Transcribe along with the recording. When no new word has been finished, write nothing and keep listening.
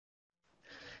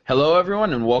Hello,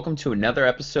 everyone, and welcome to another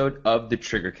episode of the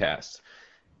Triggercast.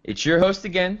 It's your host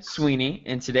again, Sweeney,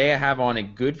 and today I have on a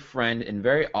good friend and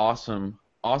very awesome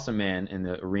man in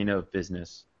the arena of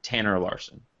business, Tanner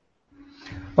Larsson.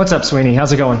 What's up, Sweeney?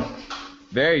 How's it going?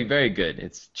 Very, very good.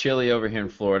 It's chilly over here in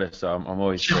Florida, so I'm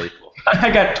always grateful. I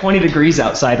got 20 degrees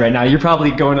outside right now. You're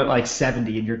probably going at like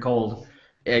 70 and you're cold.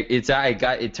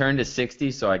 It turned to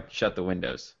 60, so I shut the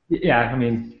windows. Yeah, I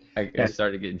mean, I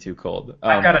started getting too cold.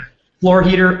 I've got a floor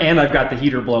heater and I've got the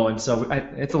heater blowing, so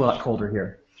it's a lot colder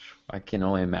here. I can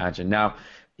only imagine. Now,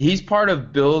 he's part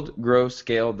of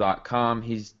BuildGrowScale.com.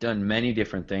 He's done many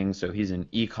different things. So he's in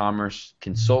e-commerce,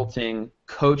 consulting,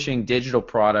 coaching, digital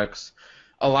products,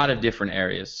 a lot of different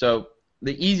areas. So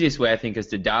the easiest way, I think, is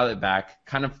to dial it back,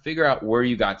 kind of figure out where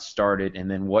you got started,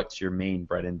 and then what's your main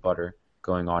bread and butter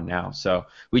going on now. So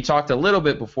we talked a little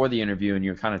bit before the interview, and you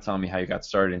were kind of telling me how you got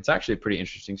started. It's actually a pretty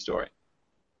interesting story.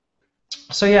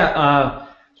 So yeah,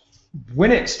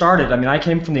 when it started, I mean, I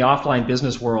came from the offline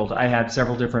business world. I had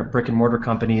several different brick and mortar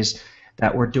companies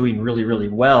that were doing really, really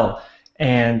well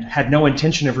and had no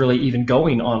intention of really even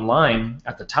going online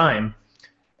at the time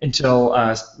until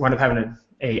I wound up having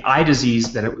a eye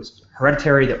disease that it was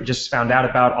hereditary that we just found out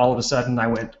about. All of a sudden, I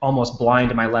went almost blind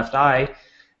in my left eye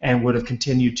and would have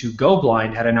continued to go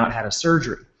blind had I not had a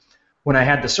surgery. When I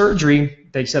had the surgery,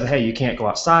 they said, hey, you can't go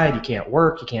outside, you can't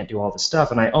work, you can't do all this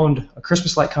stuff. And I owned a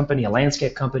Christmas light company, a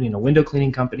landscape company, and a window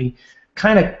cleaning company.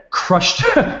 Kind of crushed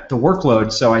the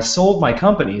workload, so I sold my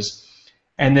companies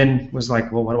and then was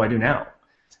like, well, what do I do now?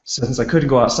 So since I couldn't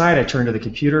go outside, I turned to the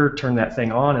computer, turned that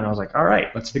thing on, and I was like, all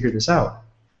right, let's figure this out.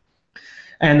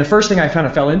 And the first thing I kind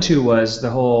of fell into was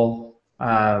the whole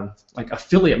like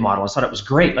affiliate model. I thought it was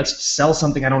great. Let's sell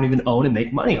something I don't even own and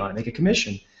make money on it, make a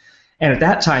commission. And at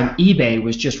that time, eBay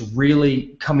was just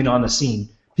really coming on the scene.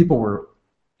 People were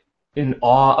in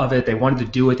awe of it. They wanted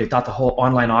to do it. They thought the whole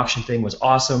online auction thing was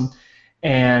awesome.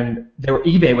 And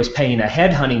eBay was paying a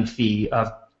headhunting fee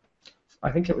of, I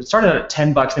think it started at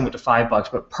 $10, then went to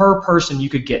 $5, but per person you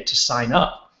could get to sign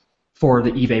up for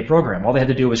the eBay program. All they had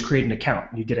to do was create an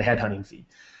account. You'd get a headhunting fee.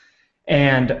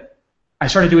 And I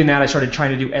started doing that. I started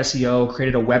trying to do SEO,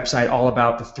 created a website all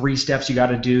about the 3 steps you got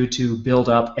to do to build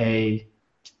up a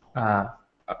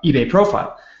eBay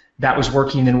profile. That was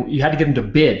working, and you had to get them to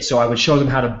bid. So I would show them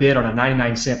how to bid on a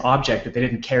 99-cent object that they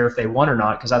didn't care if they won or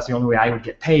not, because that's the only way I would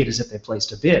get paid is if they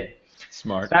placed a bid.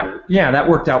 Smart. That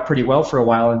worked out pretty well for a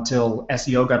while until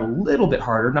SEO got a little bit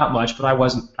harder, not much, but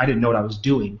I didn't know what I was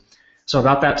doing. So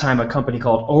about that time, a company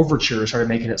called Overture started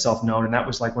making itself known, and that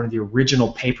was like one of the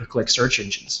original pay-per-click search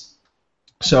engines.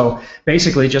 So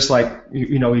basically, just like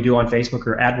you do on Facebook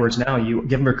or AdWords now, you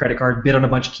give them a credit card, bid on a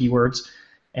bunch of keywords,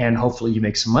 and hopefully you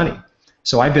make some money.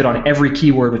 So I bid on every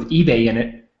keyword with eBay in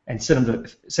it and sent them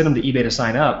to eBay to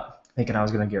sign up, thinking I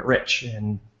was going to get rich,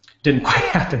 and didn't quite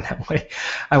happen that way.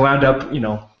 I wound up,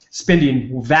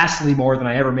 spending vastly more than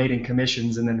I ever made in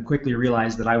commissions, and then quickly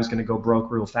realized that I was going to go broke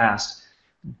real fast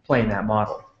playing that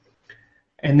model.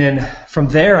 And then from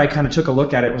there, I kind of took a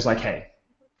look at it and was like, hey,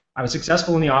 I was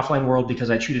successful in the offline world because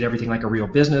I treated everything like a real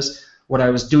business. What I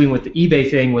was doing with the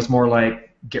eBay thing was more like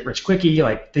get rich quickie,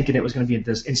 like thinking it was going to be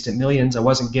this instant millions. I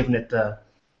wasn't giving it the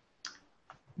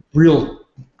real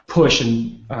push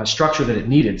and structure that it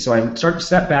needed. So I started to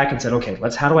step back and said, okay,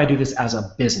 how do I do this as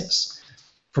a business?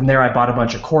 From there, I bought a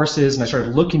bunch of courses, and I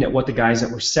started looking at what the guys that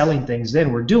were selling things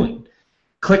then were doing.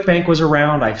 ClickBank was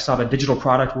around. I saw the digital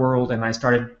product world, and I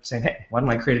started saying, hey, why don't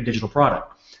I create a digital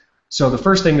product? So the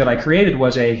first thing that I created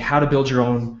was a how to build your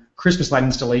own Christmas light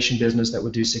installation business that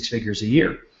would do 6 figures a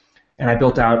year. And I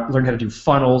learned how to do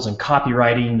funnels and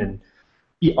copywriting and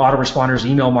autoresponders,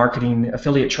 email marketing,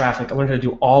 affiliate traffic. I learned how to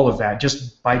do all of that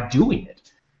just by doing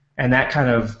it. And that kind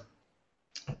of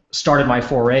started my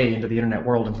foray into the internet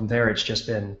world, and from there it's just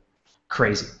been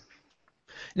crazy.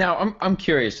 Now, I'm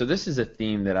curious. So this is a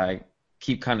theme that I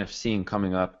keep kind of seeing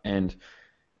coming up, and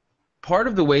part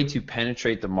of the way to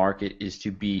penetrate the market is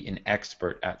to be an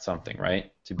expert at something,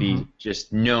 right? To be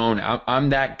just known. I'm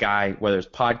that guy, whether it's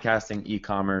podcasting,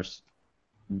 e-commerce,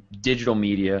 digital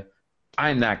media,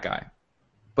 I'm that guy.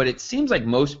 But it seems like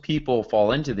most people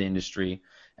fall into the industry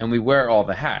and we wear all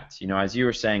the hats. As you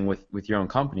were saying with your own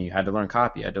company, you had to learn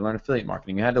copy, you had to learn affiliate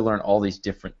marketing, you had to learn all these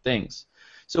different things.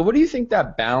 So what do you think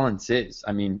that balance is?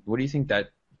 I mean, do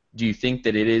you think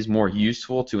that it is more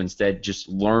useful to instead just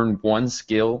learn one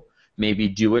skill, maybe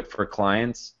do it for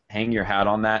clients, hang your hat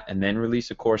on that, and then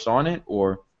release a course on it?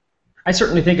 Or I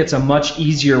certainly think it's a much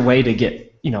easier way to get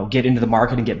into the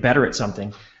market and get better at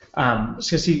something.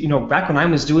 Because back when I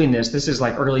was doing this is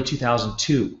like early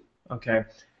 2002. Okay,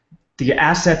 the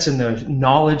assets and the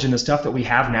knowledge and the stuff that we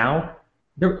have now,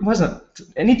 there wasn't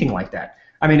anything like that.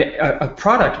 I mean, a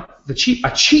product, a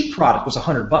cheap product was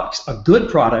 $100. A good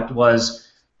product was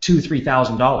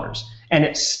 $2,000-$3,000, and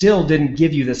it still didn't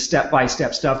give you the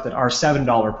step-by-step stuff that our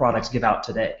 $7 products give out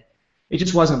today. It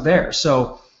just wasn't there.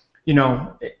 So, you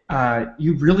know,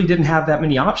 you really didn't have that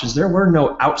many options. There were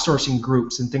no outsourcing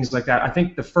groups and things like that. I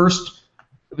think the first,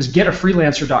 it was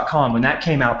getafreelancer.com. When that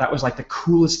came out, that was like the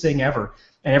coolest thing ever,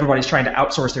 and everybody's trying to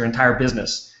outsource their entire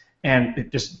business. And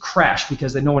it just crashed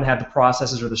because no one had the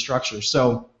processes or the structure.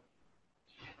 So,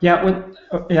 yeah,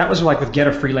 that was like with Get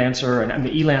a Freelancer, and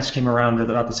the Elance came around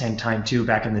about the same time too,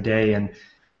 back in the day. And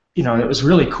you know, it was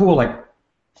really cool. Like,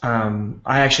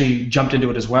 I actually jumped into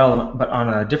it as well, but on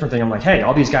a different thing. I'm like, hey,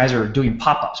 all these guys are doing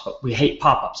pop-ups, but we hate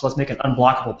pop-ups. Let's make an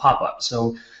unblockable pop-up.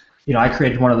 So, you know, I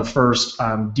created one of the first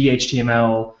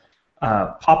DHTML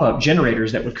pop-up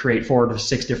generators that would create 4 to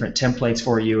 6 different templates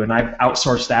for you, and I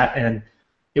outsourced that, and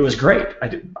it was great. I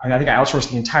think I outsourced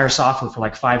the entire software for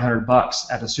like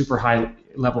 $500 at a super high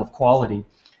level of quality,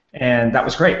 and that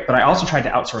was great. But I also tried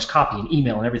to outsource copy and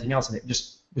email and everything else, and it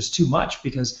just was too much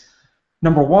because,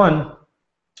 number one,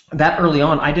 that early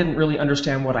on, I didn't really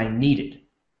understand what I needed.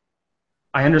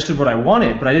 I understood what I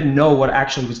wanted, but I didn't know what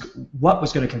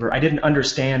was going to convert. I didn't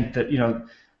understand that, you know,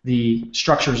 the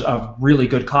structures of really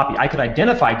good copy. I could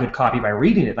identify good copy by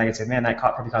reading it. I could say, man, that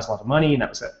probably costs a lot of money, and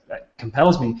that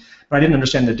compels me, but I didn't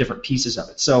understand the different pieces of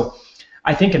it. So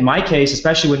I think in my case,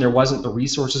 especially when there wasn't the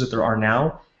resources that there are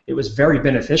now, it was very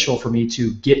beneficial for me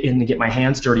to get in and get my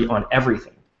hands dirty on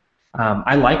everything.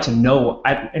 I like to know,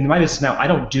 in my business now, I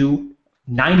don't do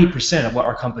 90% of what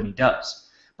our company does,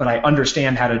 but I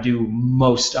understand how to do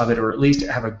most of it, or at least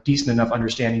have a decent enough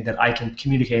understanding that I can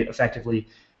communicate effectively,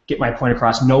 get my point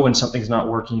across, know when something's not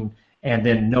working, and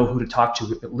then know who to talk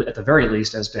to at the very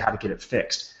least as to how to get it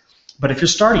fixed. But if you're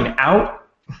starting out,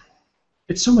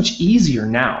 it's so much easier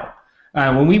now.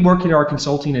 When we work in our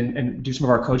consulting and do some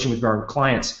of our coaching with our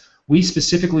clients, we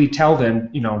specifically tell them,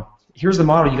 you know, here's the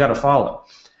model you got to follow.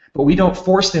 But we don't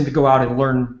force them to go out and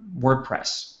learn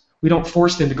WordPress. We don't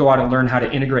force them to go out and learn how to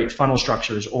integrate funnel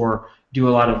structures or do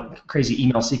a lot of crazy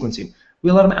email sequencing.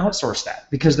 We let them outsource that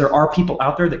because there are people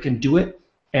out there that can do it.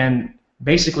 And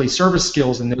basically, service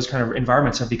skills in those kind of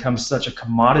environments have become such a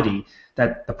commodity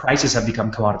that the prices have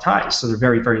become commoditized. So they're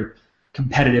very, very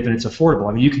competitive, and it's affordable.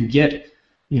 I mean, you can get,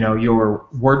 you know, your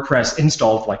WordPress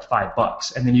installed for like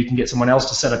 $5, and then you can get someone else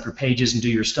to set up your pages and do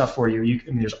your stuff for you. I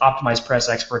mean, there's optimized press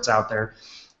experts out there.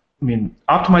 I mean,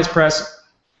 optimized press,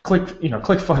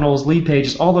 ClickFunnels, lead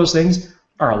pages, all those things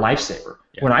are a lifesaver.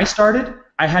 Yeah. When I started,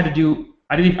 I had to do.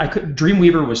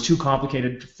 Dreamweaver was too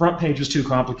complicated. Front page was too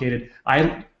complicated.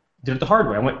 I did it the hard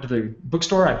way. I went to the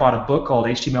bookstore. I bought a book called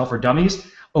HTML for Dummies,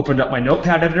 opened up my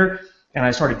notepad editor, and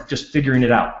I started just figuring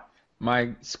it out. My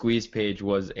squeeze page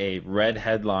was a red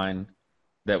headline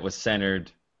that was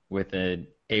centered with an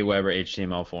Aweber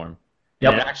HTML form.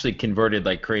 Yep. And it actually converted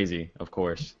like crazy, of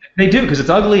course. They do, because it's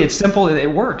ugly, it's simple, it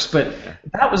works. But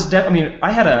that was I mean,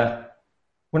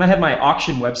 when I had my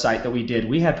auction website that we did,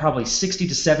 we had probably 60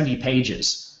 to 70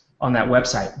 pages on that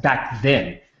website back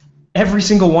then. Every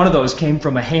single one of those came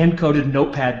from a hand-coded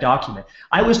notepad document.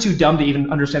 I was too dumb to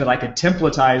even understand that I could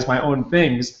templatize my own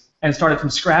things and started from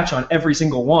scratch on every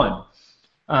single one,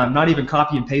 not even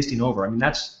copy and pasting over. I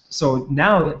mean, so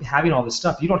now having all this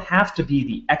stuff, you don't have to be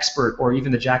the expert or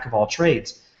even the jack of all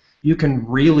trades. You can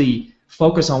really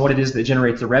focus on what it is that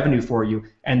generates the revenue for you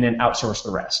and then outsource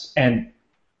the rest. And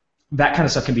that kind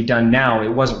of stuff can be done now. It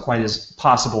wasn't quite as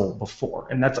possible before,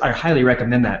 and I highly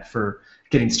recommend that for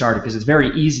getting started because it's very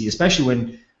easy, especially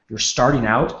when you're starting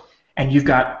out and you've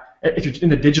got, if you're in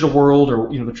the digital world or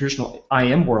the traditional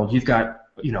IM world, you've got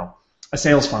a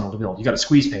sales funnel to build. You've got a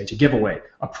squeeze page, a giveaway,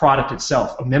 a product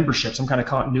itself, a membership, some kind of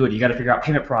continuity. You got to figure out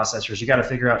payment processors. You got to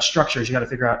figure out structures. You got to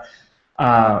figure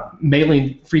out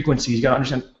mailing frequencies. You got to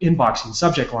understand inboxing,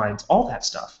 subject lines, all that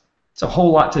stuff. It's a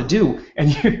whole lot to do,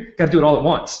 and you got to do it all at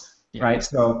once. Yeah. Right,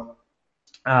 so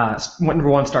number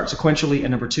one, start sequentially,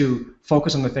 and number two,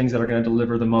 focus on the things that are going to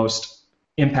deliver the most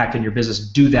impact in your business.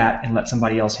 Do that and let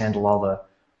somebody else handle all the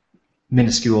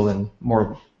minuscule and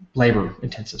more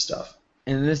labor-intensive stuff.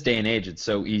 And in this day and age, it's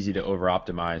so easy to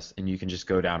over-optimize, and you can just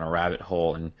go down a rabbit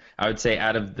hole. And I would say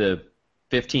out of the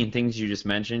 15 things you just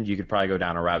mentioned, you could probably go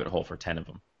down a rabbit hole for 10 of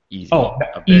them. Easy. Oh,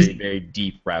 a very, very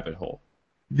deep rabbit hole.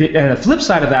 The flip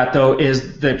side of that, though,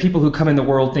 is the people who come in the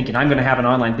world thinking, I'm going to have an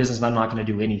online business and I'm not going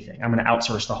to do anything. I'm going to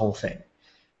outsource the whole thing.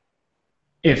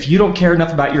 If you don't care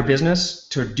enough about your business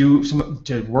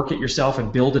to work it yourself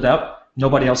and build it up,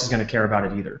 nobody else is going to care about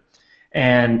it either.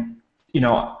 And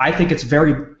I think it's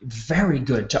very, very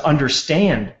good to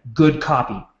understand good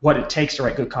copy, what it takes to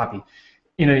write good copy.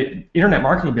 In an internet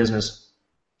marketing business,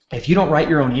 if you don't write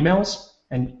your own emails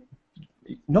And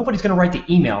nobody's going to write the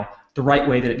email the right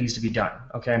way that it needs to be done,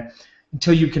 okay?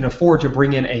 Until you can afford to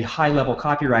bring in a high-level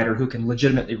copywriter who can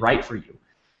legitimately write for you.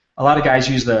 A lot of guys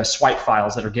use the swipe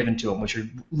files that are given to them, which are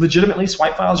legitimately,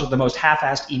 swipe files are the most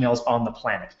half-assed emails on the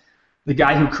planet. The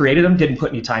guy who created them didn't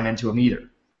put any time into them either,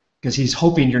 because he's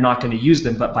hoping you're not going to use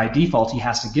them, but by default he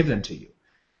has to give them to you.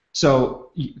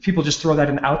 So people just throw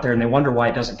that out there and they wonder why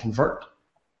it doesn't convert.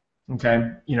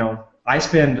 Okay, I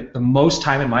spend the most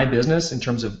time in my business in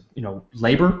terms of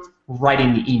labor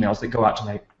writing the emails that go out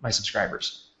to my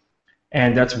subscribers,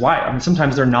 and that's why. I mean,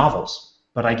 sometimes they're novels,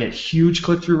 but I get huge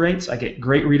click-through rates, I get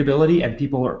great readability, and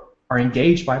people are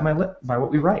engaged by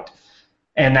what we write,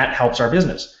 and that helps our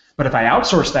business. But if I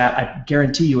outsource that, I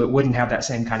guarantee you it wouldn't have that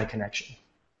same kind of connection.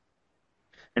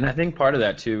 And I think part of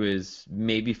that too is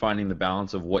maybe finding the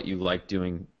balance of what you like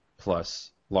doing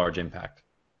plus large impact.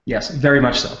 Yes, very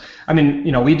much so. I mean,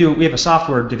 we have a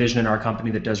software division in our company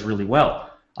that does really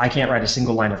well. I can't write a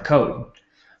single line of code,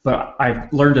 but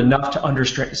I've learned enough to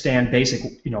understand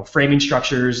basic, framing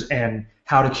structures and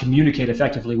how to communicate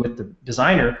effectively with the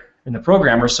designer and the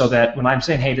programmer, so that when I'm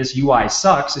saying, hey, this UI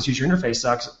sucks, this user interface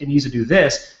sucks, it needs to do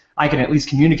this, I can at least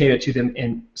communicate it to them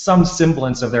in some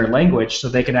semblance of their language so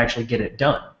they can actually get it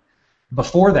done.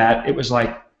 Before that, it was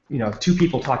like, two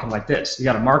people talking like this. You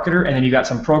got a marketer, and then you got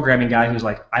some programming guy who's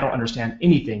like, I don't understand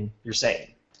anything you're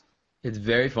saying. It's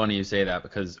very funny you say that,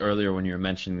 because earlier when you were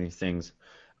mentioning these things,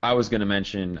 I was going to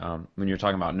mention, when you're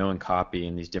talking about knowing copy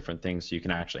and these different things so you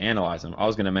can actually analyze them, I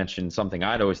was going to mention something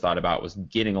I'd always thought about was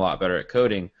getting a lot better at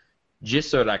coding just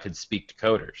so that I could speak to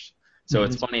coders. So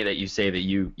it's funny that you say that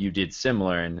you did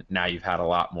similar, and now you've had a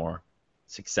lot more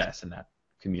success in that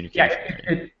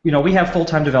communication. Yeah, we have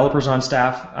full-time developers on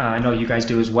staff. I know you guys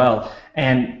do as well.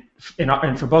 And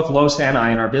for both Los and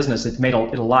I in our business, it's made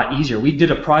it a lot easier. We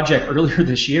did a project earlier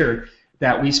this year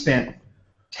that we spent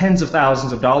tens of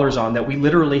thousands of dollars on that we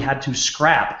literally had to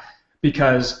scrap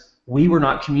because we were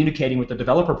not communicating with the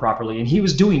developer properly, and he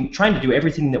was trying to do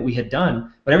everything that we had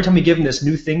done, but every time we give him this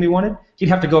new thing we wanted, he'd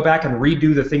have to go back and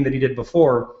redo the thing that he did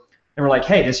before, and we're like,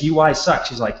 hey, this UI sucks.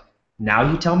 He's like, now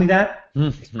you tell me that?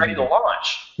 It's ready to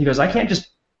launch. He goes, I can't just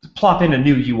plop in a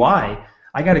new UI.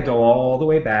 I got to go all the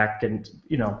way back, and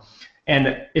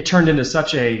and it turned into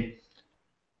such a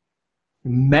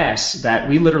mess that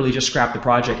we literally just scrapped the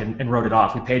project and wrote it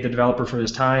off. We paid the developer for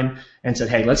his time and said,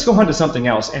 hey, let's go on to something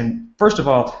else. And first of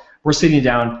all, we're sitting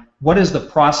down, what is the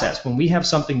process? When we have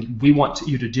something we want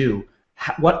you to do,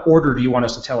 what order do you want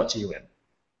us to tell it to you in?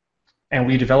 And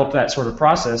we developed that sort of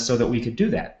process so that we could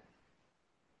do that.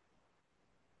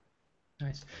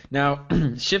 Nice. Now,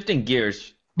 shifting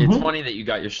gears, it's funny that you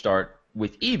got your start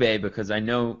with eBay, because I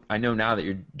know now that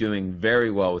you're doing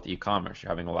very well with e-commerce. You're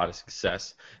having a lot of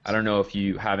success. I don't know if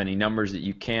you have any numbers that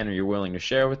you can or you're willing to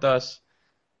share with us,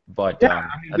 but yeah,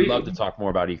 I'd love to talk more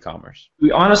about e-commerce. We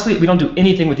don't do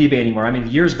anything with eBay anymore. I mean,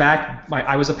 years back,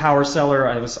 I was a power seller.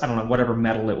 I don't know, whatever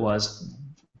metal it was,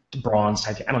 bronze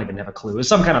type. I don't even have a clue. It was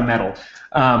some kind of metal,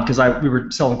 because we were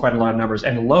selling quite a lot of numbers.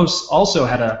 And Los also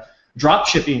had a drop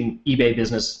shipping eBay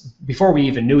business before we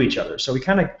even knew each other. So we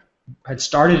kind of had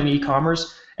started in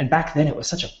e-commerce, and back then it was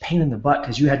such a pain in the butt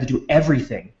because you had to do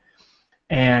everything.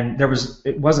 And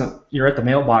you're at the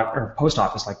mailbox or post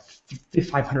office like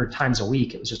 500 times a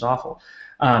week. It was just awful,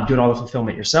 doing all the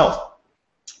fulfillment yourself.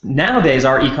 Nowadays,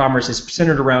 our e-commerce is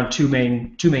centered around two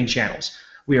main channels.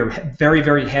 We are very,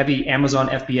 very heavy Amazon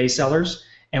FBA sellers,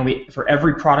 and for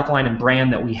every product line and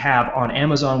brand that we have on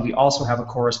Amazon, we also have a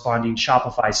corresponding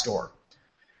Shopify store.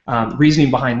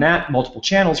 Reasoning behind that, multiple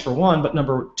channels for one, but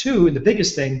number two, the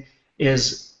biggest thing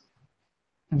is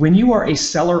when you are a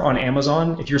seller on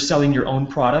Amazon, if you're selling your own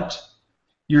product,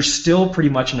 you're still pretty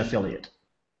much an affiliate.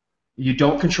 You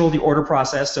don't control the order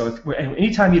process, so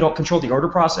anytime you don't control the order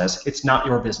process, it's not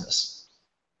your business,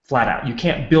 flat out. You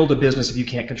can't build a business if you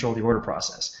can't control the order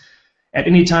process. At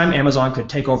any time, Amazon could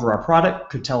take over our product,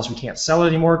 could tell us we can't sell it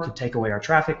anymore, could take away our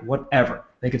traffic, whatever.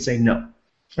 They could say no.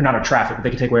 Or not our traffic, but they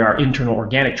could take away our internal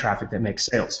organic traffic that makes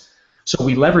sales. So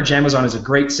we leverage Amazon as a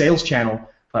great sales channel,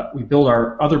 but we build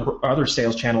our other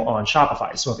sales channel on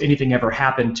Shopify. So if anything ever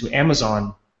happened to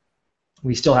Amazon,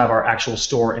 we still have our actual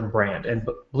store and brand. And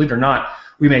believe it or not,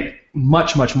 we make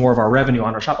much, much more of our revenue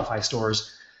on our Shopify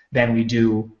stores than we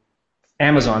do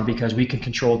Amazon, because we can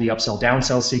control the upsell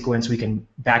downsell sequence, we can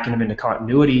back them into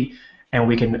continuity, and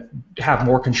we can have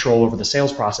more control over the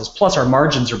sales process. Plus our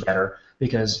margins are better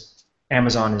because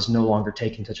Amazon is no longer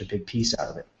taking such a big piece out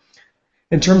of it.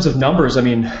 In terms of numbers, I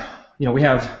mean, we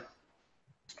have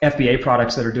FBA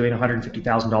products that are doing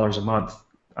 $150,000 a month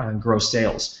on gross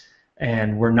sales,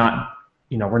 and we're not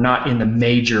in the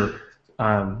major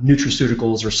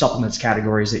nutraceuticals or supplements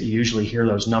categories that you usually hear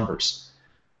those numbers.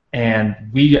 And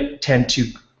we tend to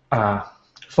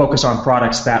focus on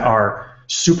products that are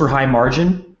super high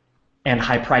margin and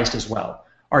high priced as well.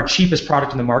 Our cheapest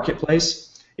product in the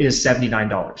marketplace is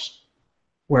 $79.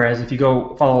 Whereas if you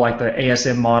go follow like the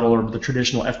ASM model or the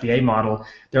traditional FBA model,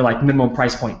 they're like minimum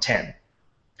price point 10.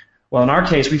 Well, in our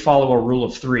case, we follow a rule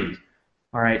of 3.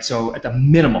 All right, so at the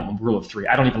minimum, rule of 3.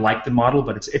 I don't even like the model,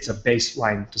 but it's a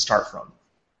baseline to start from,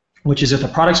 which is if the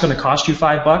product's going to cost you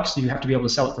 $5, you have to be able to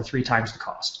sell it for 3 times the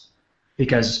cost,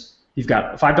 because you've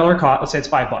got a $5 cost. Let's say it's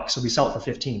 $5, so we sell it for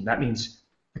 15. That means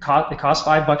it costs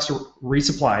 $5 to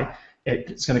resupply.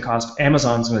 It's going to cost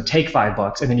Amazon's going to take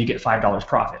 $5, and then you get $5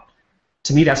 profit.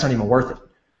 To me, that's not even worth it.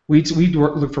 We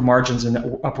look for margins in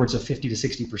upwards of 50 to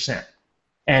 60%,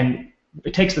 and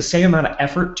it takes the same amount of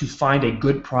effort to find a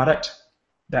good product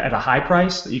that at a high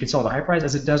price that you can sell at a high price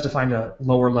as it does to find a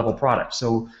lower level product.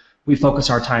 So we focus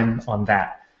our time on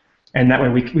that, and that way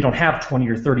we don't have 20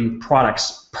 or 30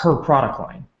 products per product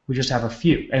line. We just have a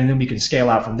few, and then we can scale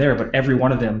out from there. But every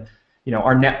one of them,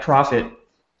 our net profit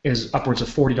is upwards of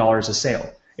 $40 a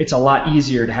sale. It's a lot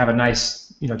easier to have a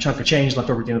nice chunk of change left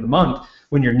over at the end of the month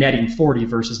when you're netting 40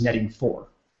 versus netting 4.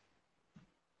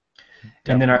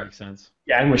 That makes sense.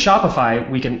 Yeah, and with Shopify,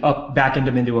 we can back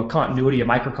them into a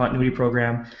micro-continuity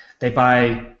program. They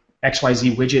buy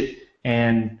XYZ widget,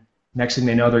 and next thing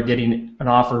they know, they're getting an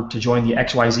offer to join the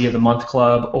XYZ of the month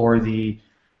club, or the,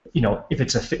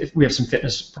 if we have some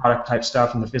fitness product type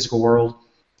stuff in the physical world,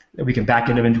 that we can back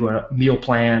them into a meal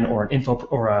plan or an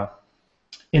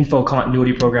info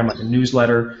continuity program like a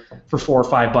newsletter for $4 or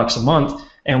 $5 a month,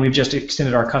 and we've just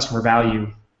extended our customer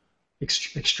value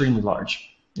extremely large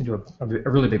into a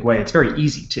really big way. It's very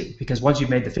easy too, because once you've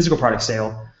made the physical product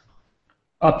sale,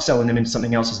 upselling them into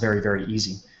something else is very, very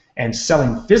easy. And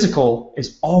selling physical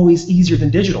is always easier than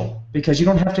digital, because you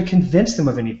don't have to convince them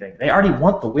of anything. They already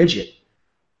want the widget.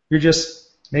 You're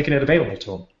just making it available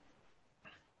to them.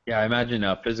 Yeah, I imagine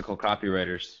physical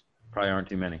copywriters probably aren't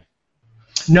too many.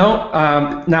 No,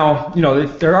 now,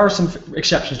 there are some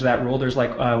exceptions to that rule. There's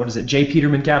like, J.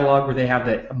 Peterman catalog, where they have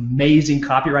the amazing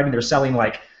copywriting. They're selling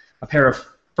like a pair of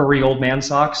furry old man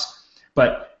socks,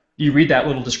 but you read that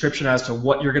little description as to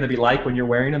what you're going to be like when you're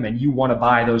wearing them, and you want to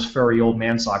buy those furry old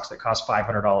man socks that cost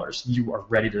 $500. You are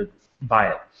ready to buy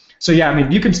it. So yeah, I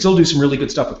mean, you can still do some really good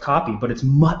stuff with copy, but it's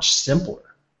much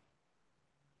simpler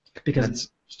because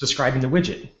it's describing the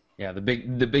widget. Yeah, the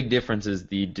big difference is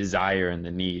the desire and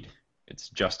the need. It's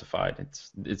justified.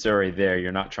 It's already there.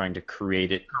 You're not trying to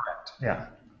create it. Correct. Yeah.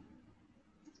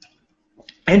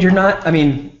 And you're not. I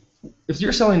mean, if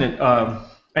you're selling an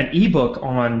ebook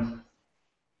on,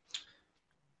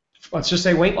 let's just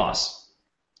say, weight loss,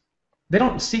 they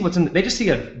don't see what's in. They just see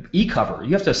an e-cover.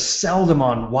 You have to sell them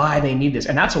on why they need this,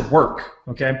 and that's a work.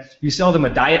 Okay. You sell them a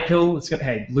diet pill. It's gonna,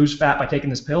 hey, lose fat by taking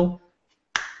this pill.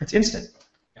 It's instant,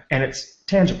 and it's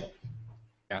tangible.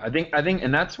 Yeah, I think,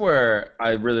 and that's where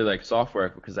I really like software,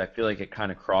 because I feel like it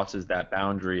kind of crosses that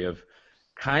boundary of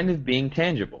kind of being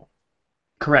tangible.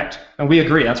 Correct, and we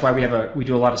agree. That's why we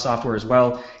do a lot of software as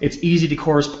well. It's easy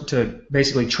to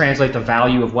basically translate the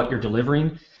value of what you're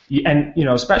delivering, and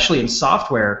especially in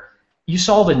software, you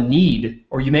solve a need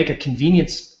or you make a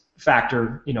convenience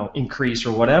factor increase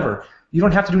or whatever. You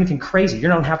don't have to do anything crazy. You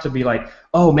don't have to be like,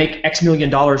 oh, make X million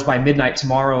dollars by midnight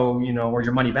tomorrow, or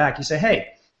your money back. You say, hey,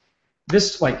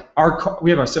 this, like, we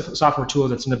have a software tool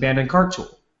that's an abandoned cart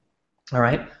tool. All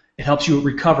right, it helps you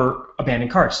recover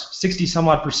abandoned carts.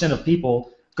 60-some-odd% of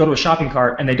people go to a shopping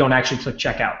cart and they don't actually click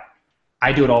checkout.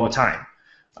 I do it all the time,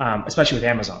 especially with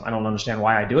Amazon. I don't understand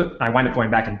why I do it. I wind up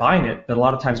going back and buying it, but a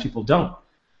lot of times people don't.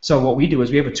 So what we do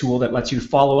is we have a tool that lets you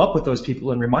follow up with those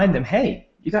people and remind them, hey,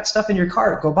 you got stuff in your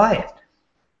cart, go buy it.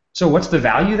 So what's the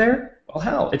value there? Well,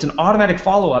 hell, it's an automatic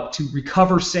follow-up to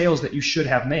recover sales that you should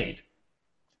have made.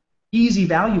 Easy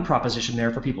value proposition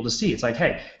there for people to see. It's like,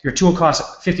 hey, your tool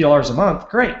costs $50 a month.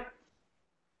 Great.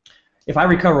 If I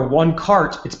recover one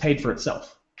cart, it's paid for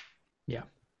itself. Yeah.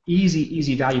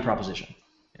 Easy value proposition.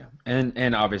 Yeah.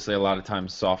 And obviously a lot of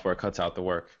times software cuts out the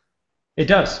work. It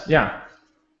does, yeah.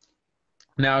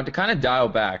 Now, to kind of dial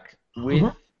back with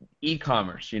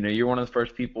e-commerce, you're one of the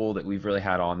first people that we've really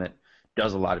had on that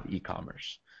does a lot of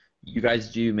e-commerce. You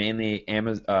guys do mainly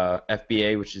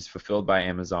FBA, which is fulfilled by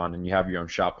Amazon, and you have your own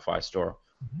Shopify store.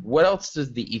 What else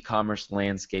does the e-commerce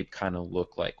landscape kind of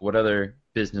look like? What other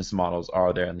business models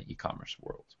are there in the e-commerce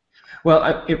world?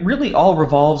 Well, it really all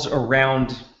revolves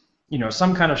around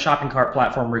some kind of shopping cart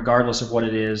platform, regardless of what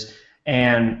it is,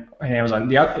 and Amazon.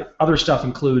 The other stuff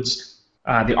includes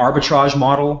the arbitrage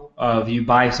model of you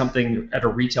buy something at a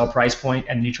retail price point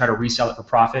and you try to resell it for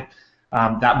profit.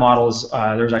 That model is,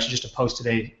 there was actually just a post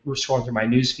today, we're scrolling through my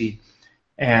news feed,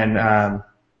 and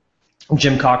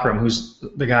Jim Cockrum, who's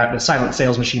the guy, the silent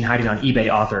sales machine hiding on eBay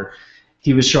author,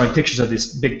 he was showing pictures of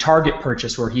this big Target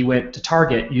purchase where he went to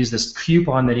Target, used this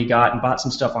coupon that he got and bought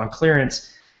some stuff on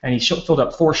clearance, and he filled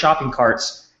up 4 shopping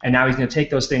carts, and now he's going to take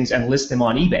those things and list them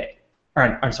on eBay.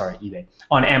 Or, I'm sorry, eBay,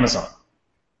 on Amazon,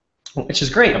 which is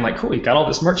great. I'm like, cool, he got all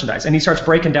this merchandise. And he starts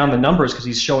breaking down the numbers because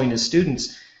he's showing his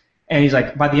students, and he's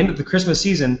like, by the end of the Christmas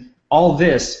season, all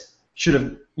this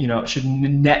should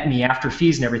net me after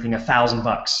fees and everything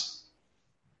 $1,000.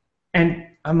 And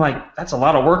I'm like, that's a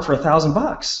lot of work for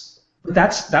 $1,000. But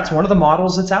that's one of the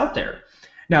models that's out there.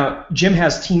 Now, Jim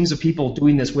has teams of people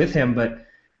doing this with him, but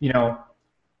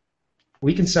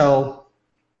we can sell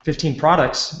 15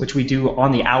 products, which we do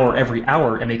on the hour every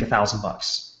hour, and make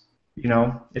 $1,000.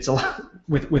 It's a lot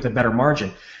with a better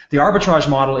margin. The arbitrage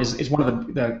model is one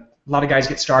of a lot of guys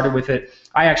get started with it.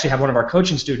 I actually have one of our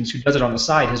coaching students who does it on the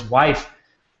side. His wife,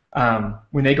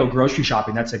 when they go grocery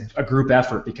shopping, that's a group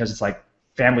effort because it's like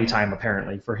family time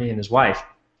apparently for he and his wife,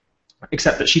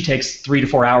 except that she takes 3 to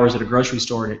 4 hours at a grocery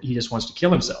store and he just wants to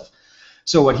kill himself.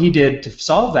 So what he did to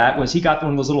solve that was he got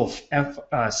one of those little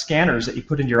scanners that you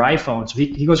put into your iPhone. So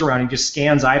he goes around and just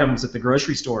scans items at the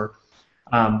grocery store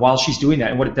while she's doing that.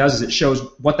 And what it does is it shows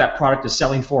what that product is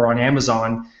selling for on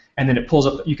Amazon, and then it pulls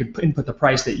up, you can input the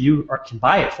price that you can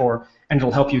buy it for, and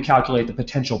it'll help you calculate the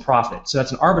potential profit. So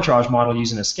that's an arbitrage model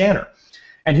using a scanner.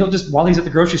 And he'll just, while he's at the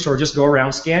grocery store, just go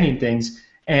around scanning things.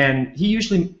 And he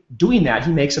usually, doing that,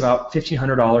 he makes about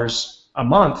 $1,500 a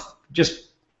month just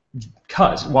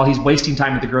because, while he's wasting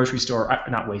time at the grocery store.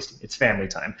 Not wasting, it's family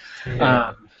time.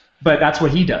 Yeah. But that's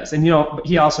what he does. And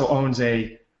he also owns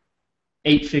a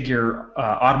 8-figure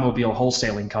automobile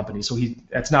wholesaling company. So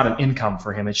that's not an income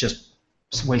for him. It's just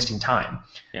wasting time.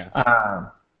 Yeah.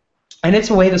 And it's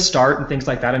a way to start and things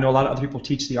like that. I know a lot of other people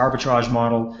teach the arbitrage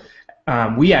model.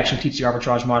 We actually teach the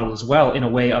arbitrage model as well in a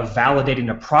way of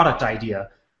validating a product idea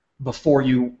before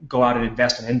you go out and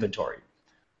invest in inventory.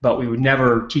 But we would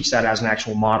never teach that as an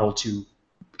actual model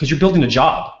because you're building a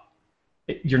job.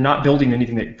 You're not building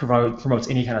anything that promotes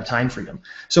any kind of time freedom.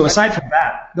 So aside from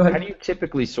that, go ahead. How do you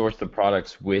typically source the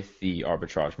products with the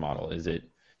arbitrage model? Is it?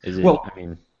 Well,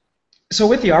 so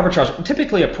with the arbitrage,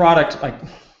 typically a product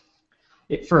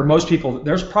for most people,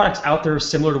 there's products out there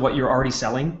similar to what you're already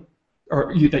selling,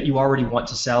 or that you already want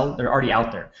to sell. They're already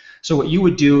out there. So what you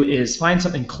would do is find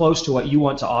something close to what you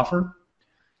want to offer,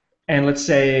 and let's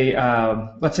say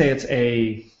it's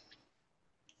a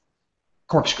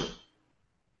corkscrew.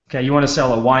 Okay, you want to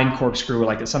sell a wine corkscrew,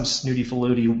 like some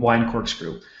snooty-faluty wine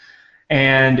corkscrew,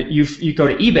 and you go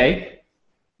to eBay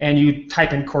and you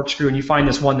type in corkscrew and you find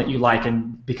this one that you like,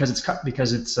 and because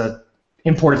it's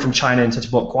imported from China in such a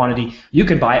bulk quantity, you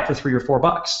can buy it for $3 or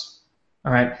 $4.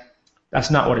 All right. That's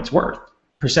not what it's worth.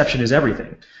 Perception is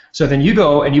everything. So then you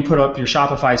go and you put up your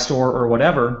Shopify store or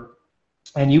whatever,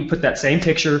 and you put that same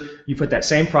picture, you put that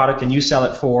same product, and you sell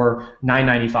it for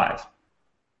 $9.95.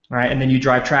 All right, and then you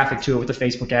drive traffic to it with a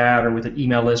Facebook ad or with an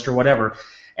email list or whatever.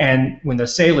 And when the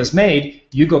sale is made,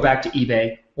 you go back to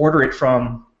eBay, order it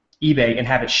from eBay, and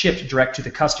have it shipped direct to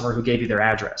the customer who gave you their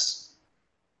address.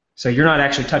 So you're not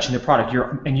actually touching the product,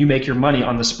 and you make your money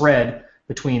on the spread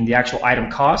between the actual item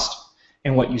cost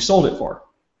and what you sold it for.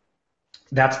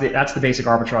 That's the basic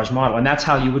arbitrage model, and that's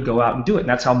how you would go out and do it. And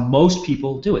that's how most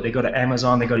people do it. They go to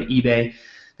Amazon, they go to eBay,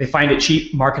 they find it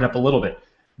cheap, mark it up a little bit.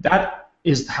 That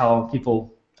is how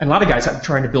people, and a lot of guys are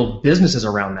trying to build businesses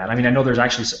around that. I mean, I know there's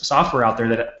actually software out there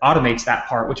that automates that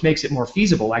part, which makes it more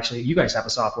feasible. Actually, you guys have a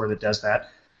software that does that,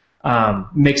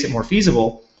 makes it more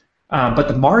feasible, but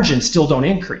the margins still don't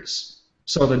increase.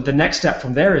 So the next step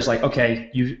from there is like, okay,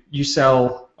 you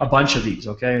sell a bunch of these,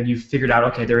 okay, and you've figured out,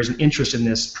 okay, there is an interest in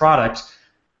this product.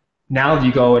 Now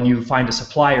you go and you find a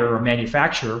supplier or a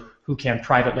manufacturer who can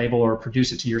private label or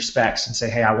produce it to your specs and say,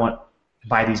 hey, I want to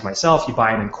buy these myself. You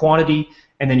buy them in quantity,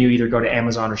 and then you either go to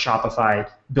Amazon or Shopify,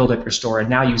 build up your store, and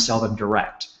now you sell them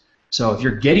direct. So if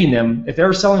you're getting them, if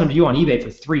they're selling them to you on eBay for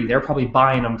 $3, they're probably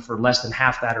buying them for less than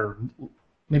half that, or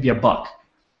maybe $1.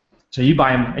 So you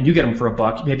buy them and you get them for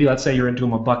 $1. Maybe let's say you're into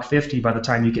them $1.50 by the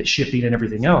time you get shipping and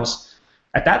everything else.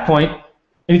 At that point,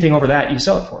 anything over that you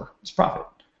sell it for. It's profit.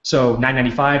 So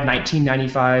 $9.95,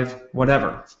 $19.95, whatever.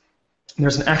 And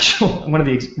there's an actual, one of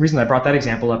the reasons I brought that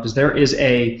example up is there is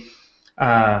a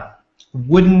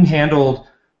wooden handled,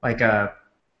 like a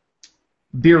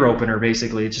beer opener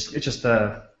basically. It's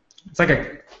got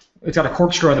a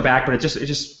corkscrew on the back, but it's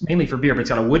just mainly for beer, but it's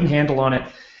got a wooden handle on it.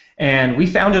 And we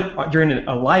found it during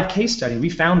a live case study. We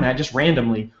found that just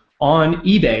randomly on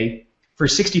eBay for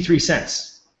 63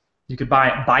 cents. You could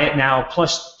buy it now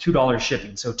plus $2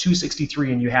 shipping, so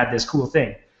 $263, and you had this cool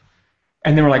thing.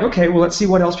 And then we're like, okay, well, let's see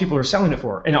what else people are selling it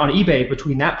for. And on eBay,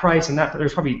 between that price and that,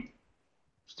 there's $10,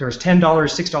 $6,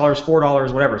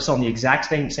 $4, whatever, selling the exact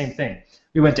same thing.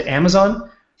 We went to Amazon.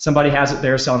 Somebody has it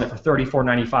there selling it for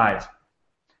 $34.95,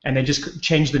 and they just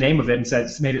changed the name of it and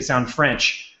made it sound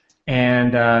French.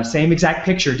 And same exact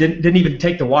picture, didn't even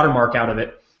take the watermark out of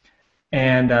it.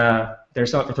 And they're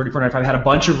selling it for $34.95. Had a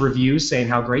bunch of reviews saying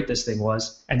how great this thing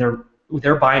was, and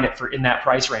they're buying it for in that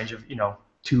price range of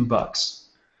 $2.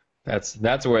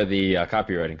 That's where the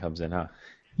copywriting comes in, huh?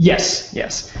 Yes.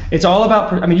 It's all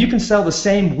about. I mean, you can sell the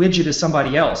same widget as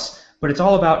somebody else, but it's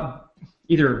all about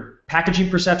either packaging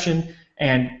perception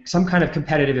and some kind of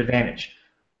competitive advantage.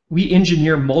 We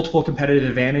engineer multiple competitive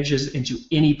advantages into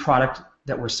any product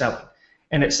that we're selling,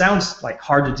 and it sounds like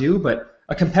hard to do, but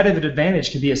a competitive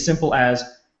advantage can be as simple as,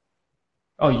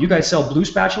 oh, you guys sell blue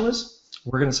spatulas?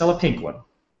 We're going to sell a pink one.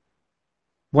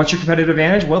 What's your competitive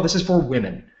advantage? Well, this is for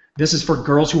women. This is for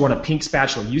girls who want a pink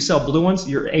spatula. You sell blue ones,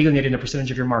 you're alienating a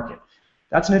percentage of your market.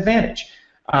 That's an advantage.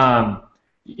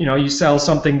 You sell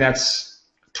something that's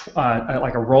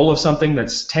like a roll of something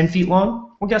that's 10 feet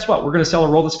long. Well, guess what? We're going to sell a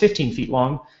roll that's 15 feet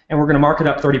long, and we're going to mark it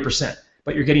up 30%.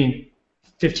 But you're getting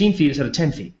 15 feet instead of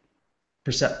 10 feet.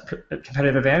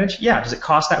 Competitive advantage? Yeah. Does it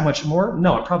cost that much more?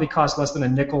 No, it probably costs less than a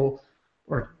nickel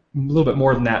or a little bit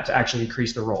more than that to actually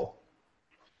increase the roll.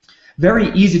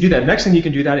 Very easy to do that. The next thing you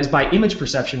can do that is by image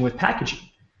perception with packaging.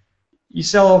 You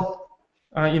sell,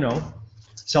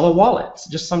 sell a wallet,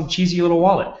 just some cheesy little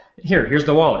wallet. Here's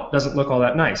the wallet. Doesn't look all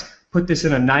that nice. Put this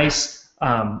in a nice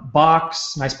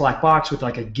box, nice black box with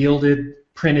like a gilded,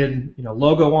 printed,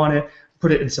 logo on it.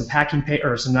 Put it in some packing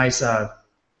paper or some nice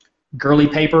girly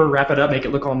paper. Wrap it up, make it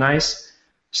look all nice.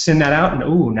 Send that out, and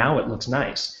ooh, now it looks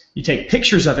nice. You take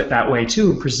pictures of it that way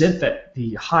too, and present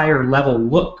the higher level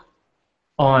look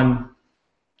on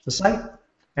the site,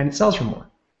 and it sells for more.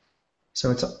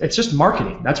 So it's just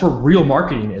marketing. That's where real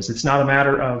marketing is. It's not a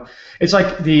matter of, it's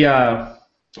like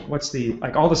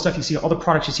like all the stuff you see, all the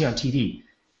products you see on TV.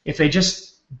 If they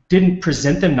just didn't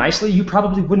present them nicely, you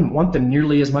probably wouldn't want them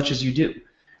nearly as much as you do.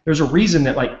 There's a reason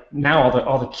that like now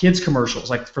all the kids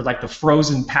commercials, like for like the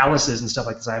frozen palaces and stuff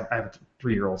like this. I have a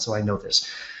 3-year-old, so I know this.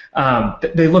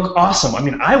 They look awesome. I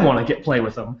mean, I want to play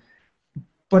with them.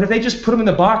 But if they just put them in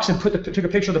the box and took a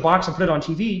picture of the box and put it on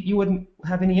TV, you wouldn't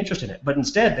have any interest in it. But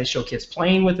instead, they show kids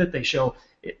playing with it. They show,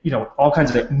 all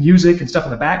kinds of music and stuff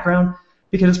in the background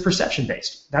because it's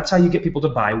perception-based. That's how you get people to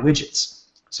buy widgets.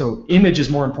 So image is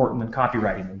more important than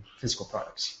copywriting in physical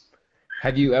products.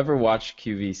 Have you ever watched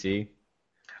QVC?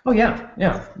 Oh yeah.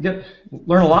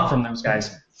 Learn a lot from those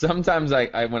guys. Sometimes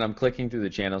when I'm clicking through the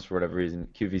channels for whatever reason,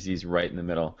 QVC's right in the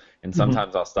middle, and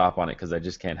sometimes I'll stop on it because I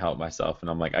just can't help myself,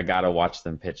 and I'm like, I gotta watch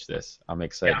them pitch this. I'm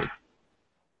excited.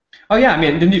 Yeah. Oh yeah, I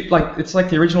mean, it's like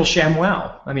the original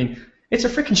ShamWow. I mean, it's a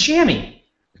freaking chamois.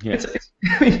 Yeah.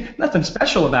 I mean, nothing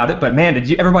special about it, but man,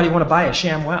 did everybody want to buy a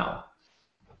ShamWow?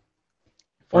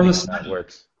 Or that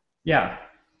works. Yeah.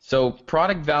 So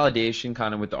product validation,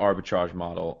 kind of with the arbitrage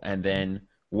model, and then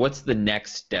what's the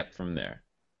next step from there?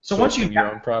 So once you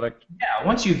your own product? Yeah,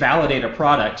 once you validate a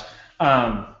product,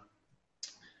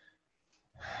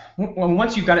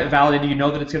 once you've got it validated, you know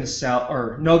that it's going to sell,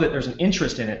 or know that there's an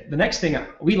interest in it. The next thing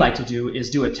we like to do is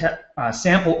do a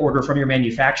sample order from your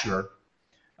manufacturer.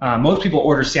 Most people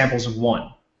order samples of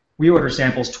 1. We order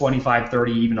samples 25,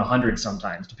 30, even 100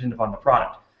 sometimes, depending upon the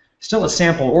product. Still a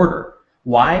sample order.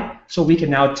 Why? So we can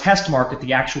now test market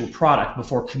the actual product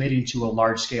before committing to a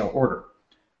large-scale order.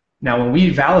 Now, when we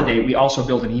validate, we also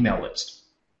build an email list.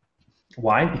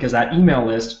 Why? Because that email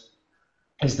list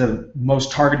is the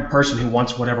most targeted person who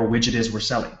wants whatever widget is we're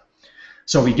selling.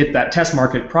 So we get that test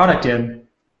market product in,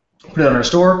 put it on our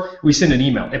store, we send an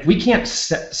email. If we can't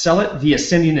sell it via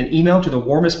sending an email to the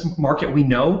warmest market we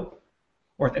know,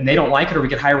 and they don't like it, or we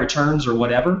get higher returns or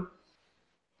whatever,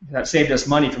 that saved us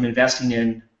money from investing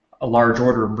in a large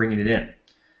order and bringing it in.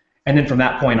 And then from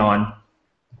that point on,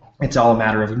 it's all a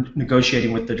matter of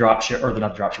negotiating with the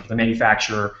the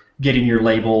manufacturer, getting your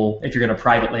label, if you're going to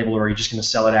private label or are you just going to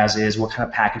sell it as is, what kind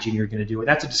of packaging you're going to do. And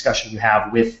that's a discussion you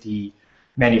have with the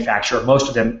manufacturer. Most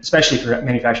of them, especially for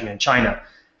manufacturing in China,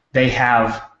 they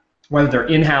have, whether they're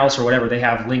in-house or whatever, they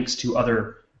have links to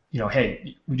other,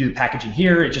 hey, we do the packaging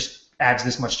here, it just adds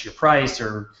this much to your price,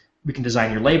 or we can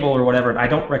design your label or whatever. And I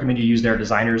don't recommend you use their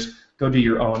designers. Go do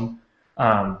your own.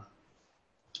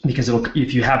 Because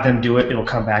if you have them do it, it'll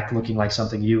come back looking like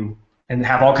something and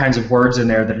have all kinds of words in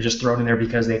there that are just thrown in there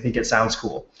because they think it sounds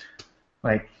cool.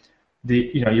 Like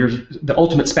you're the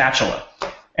ultimate spatula.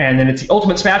 And then it's the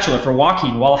ultimate spatula for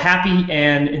walking while happy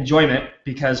and enjoyment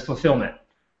because fulfillment.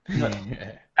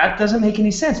 That doesn't make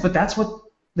any sense, but that's what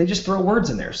they just throw words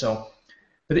in there. So,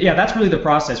 but yeah, that's really the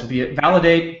process. Would be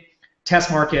validate,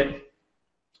 test market,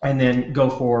 and then go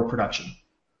for production.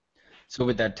 So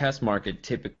with that test market,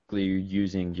 typically you're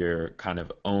using your kind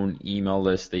of own email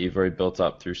list that you've already built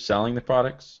up through selling the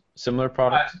products, similar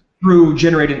products? Through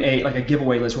generating a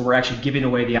giveaway list where we're actually giving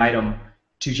away the item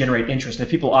to generate interest. And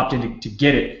if people opt in to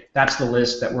get it, that's the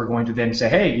list that we're going to then say,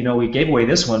 hey, you know, we gave away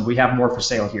this one, we have more for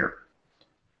sale here.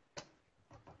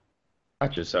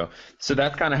 Gotcha. So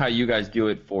that's kind of how you guys do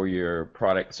it for your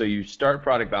product. So you start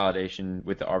product validation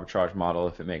with the arbitrage model,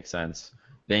 if it makes sense.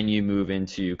 Then you move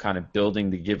into kind of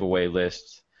building the giveaway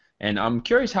list. And I'm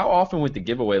curious, how often with the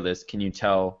giveaway list can you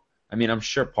tell? I mean, I'm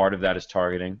sure part of that is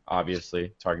targeting,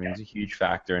 obviously. Targeting is a huge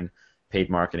factor in paid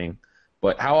marketing.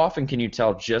 But how often can you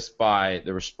tell just by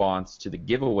the response to the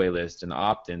giveaway list and the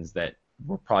opt-ins that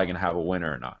we're probably going to have a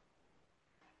winner or not?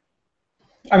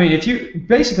 I mean, if you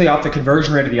basically off the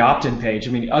conversion rate of the opt-in page,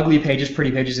 I mean, ugly pages,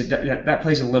 pretty pages, that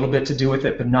plays a little bit to do with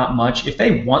it, but not much. If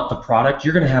they want the product,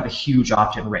 you're going to have a huge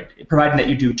opt-in rate, providing that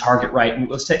you do target right. And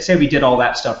let's say we did all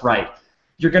that stuff right.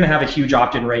 You're going to have a huge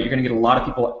opt-in rate. You're going to get a lot of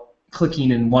people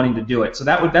clicking and wanting to do it. So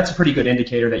that's a pretty good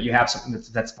indicator that you have something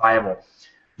that's viable.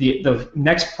 The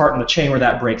next part in the chain where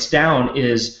that breaks down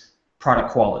is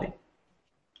product quality.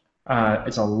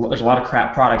 There's a lot of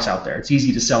crap products out there. It's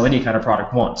easy to sell any kind of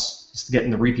product once. Just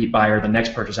getting the repeat buyer, the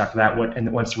next purchase after that,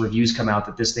 and once the reviews come out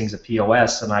that this thing's a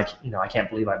POS, and I can't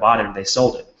believe I bought it, and they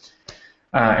sold it.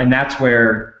 And that's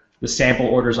where the sample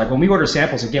orders, like when we order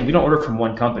samples, again, we don't order from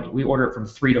one company. We order it from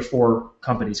 3 to 4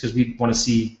 companies because we want to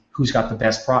see who's got the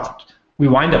best product. We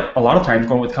wind up a lot of times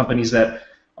going with companies that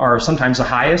are sometimes the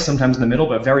highest, sometimes in the middle,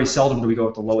 but very seldom do we go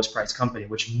with the lowest price company,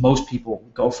 which most people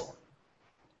go for,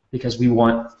 because we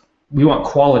want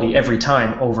quality every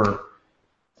time over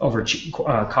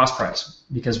cost price,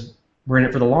 because we're in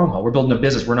it for the long haul. We're building a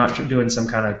business. We're not doing some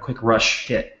kind of quick rush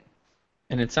hit.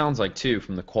 And it sounds like, too,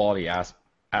 from the quality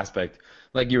aspect,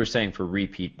 like you were saying for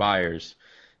repeat buyers,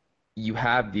 you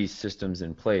have these systems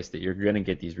in place that you're going to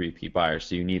get these repeat buyers,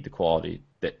 so you need the quality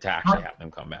to actually have them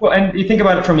come back. Well, and you think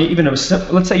about it from even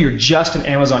let's say you're just an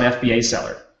Amazon FBA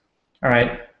seller, all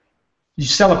right? You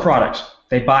sell a product.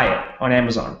 They buy it on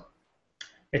Amazon.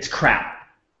 It's crap.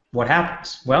 What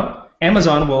happens? Well,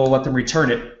 Amazon will let them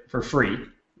return it for free,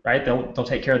 right? They'll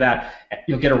take care of that.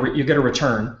 You'll get a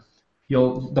return.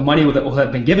 The money that will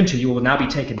have been given to you will now be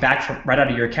taken back right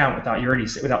out of your account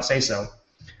without say so.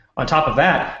 On top of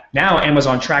that, now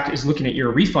Amazon Track is looking at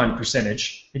your refund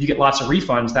percentage. If you get lots of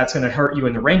refunds, that's going to hurt you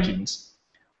in the rankings,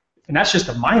 and that's just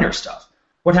the minor stuff.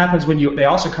 What happens when they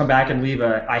also come back and leave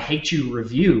a "I hate you"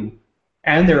 review,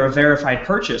 and they're a verified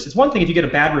purchase? It's one thing if you get a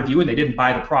bad review and they didn't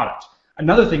buy the product.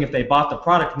 Another thing if they bought the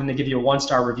product and then they give you a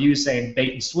 1-star review saying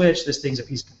bait and switch, this thing's a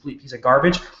complete piece of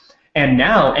garbage. And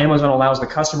now Amazon allows the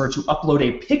customer to upload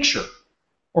a picture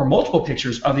or multiple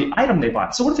pictures of the item they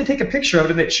bought. So what if they take a picture of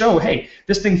it and they show, hey,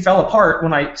 this thing fell apart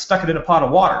when I stuck it in a pot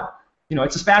of water. You know,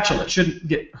 it's a spatula. It shouldn't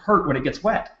get hurt when it gets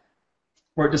wet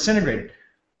or it disintegrated.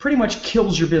 Pretty much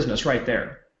kills your business right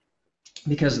there,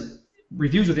 because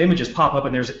reviews with images pop up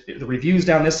and there's the reviews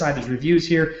down this side, there's reviews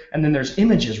here, and then there's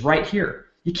images right here.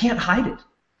 You can't hide it.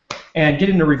 And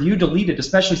getting a review deleted,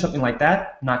 especially something like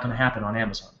that, not going to happen on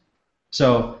Amazon.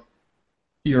 So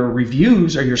your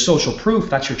reviews are your social proof.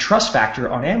 That's your trust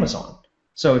factor on Amazon.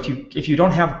 So if you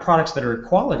don't have products that are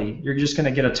quality, you're just going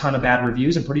to get a ton of bad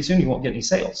reviews, and pretty soon you won't get any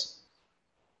sales.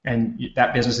 And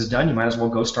that business is done. You might as well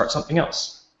go start something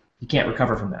else. You can't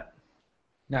recover from that.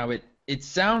 Now, it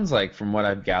sounds like, from what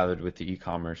I've gathered with the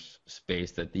e-commerce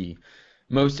space, that the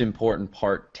most important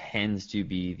part tends to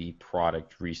be the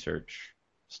product research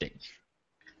stage.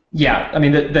 Yeah, I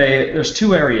mean, there's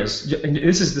 2 areas.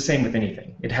 This is the same with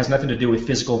anything. It has nothing to do with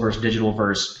physical versus digital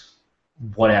versus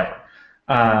whatever.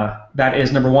 That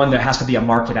is, number one, there has to be a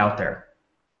market out there.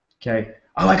 Okay.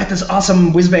 Oh, I got this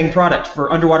awesome whiz-bang product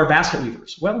for underwater basket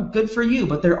weavers. Well, good for you,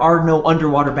 but there are no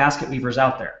underwater basket weavers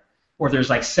out there. Or there's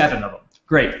like 7 of them.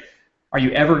 Great. Are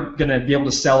you ever going to be able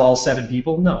to sell all 7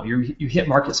 people? No, you hit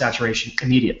market saturation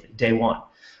immediately, day one.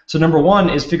 So number one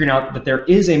is figuring out that there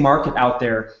is a market out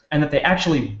there and that they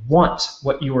actually want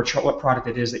what product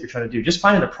it is that you're trying to do. Just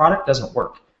finding a product doesn't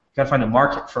work. You've got to find a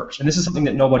market first. And this is something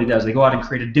that nobody does. They go out and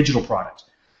create a digital product.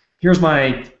 Here's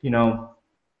my,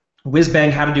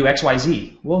 whiz-bang how to do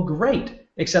XYZ. Well, great,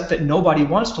 except that nobody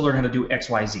wants to learn how to do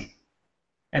XYZ.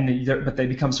 But they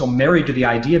become so married to the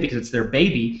idea because it's their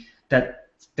baby that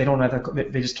they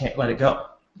just can't let it go.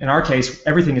 In our case,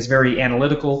 everything is very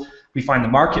analytical. We find the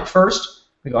market first.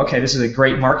 We go, okay, this is a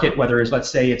great market, whether it's,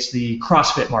 let's say it's the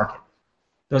CrossFit market.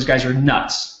 Those guys are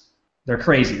nuts. They're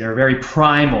crazy. They're very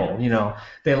primal.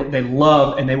 They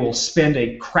love and they will spend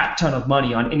a crap ton of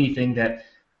money on anything that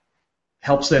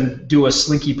helps them do a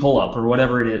slinky pull-up or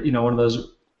whatever it is. One of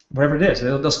those, whatever it is.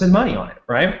 They'll spend money on it,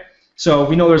 right? So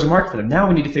we know there's a market for them. Now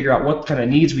we need to figure out what kind of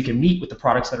needs we can meet with the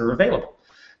products that are available.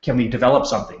 Can we develop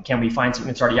something? Can we find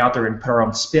something that's already out there and put our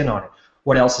own spin on it?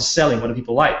 What else is selling? What do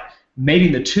people like?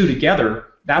 Mating the two together,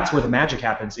 that's where the magic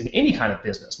happens in any kind of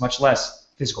business, much less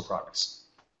physical products.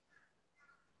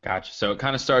 Gotcha. So it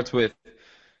kind of starts with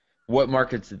what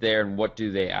market's there and what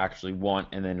do they actually want,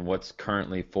 and then what's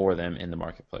currently for them in the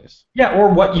marketplace. Yeah, or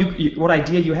what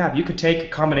idea you have. You could take a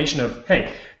combination of,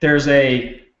 hey, there's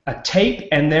a tape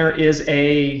and there is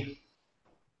a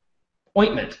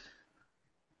ointment.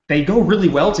 They go really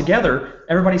well together.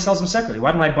 Everybody sells them separately.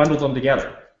 Why don't I bundle them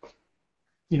together?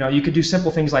 You could do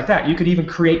simple things like that. You could even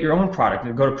create your own product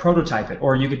and go to prototype it.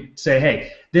 Or you could say,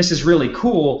 hey, this is really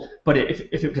cool, but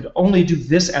if it could only do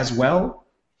this as well,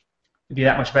 it'd be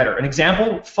that much better. An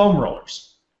example, foam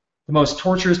rollers. The most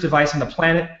torturous device on the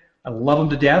planet. I love them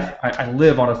to death. I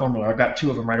live on a foam roller. I've got 2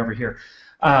 of them right over here.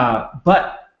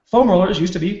 But foam rollers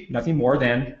used to be nothing more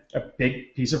than a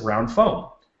big piece of round foam.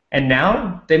 And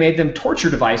now they made them torture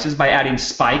devices by adding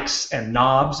spikes and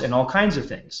knobs and all kinds of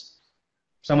things.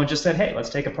 Someone just said, hey, let's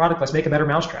take a product, let's make a better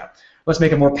mousetrap. Let's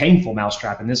make a more painful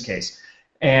mousetrap in this case.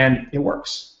 And it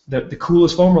works. The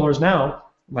coolest foam rollers now,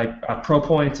 like Pro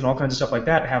Points and all kinds of stuff like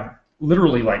that, have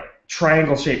literally like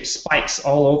triangle-shaped spikes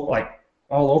all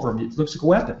over them. It looks like a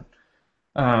weapon.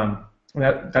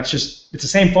 It's the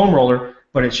same foam roller,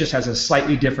 but it just has a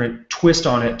slightly different twist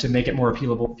on it to make it more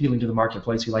appealing to the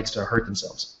marketplace who likes to hurt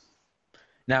themselves.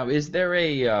 Now, is there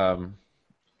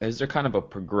kind of a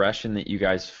progression that you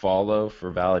guys follow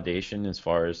for validation as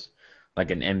far as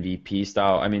like an MVP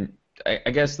style? I mean,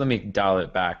 I guess let me dial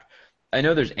it back. I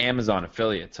know there's Amazon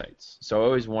affiliate sites, so I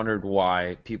always wondered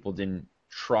why people didn't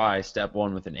try step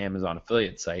 1 with an Amazon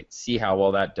affiliate site, see how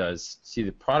well that does, see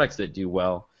the products that do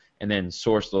well, and then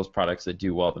source those products that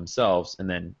do well themselves, and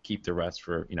then keep the rest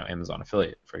for Amazon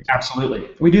affiliate, for example. Absolutely,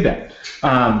 we do that.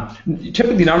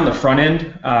 Typically not on the front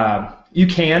end. You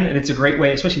can, and it's a great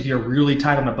way, especially if you're really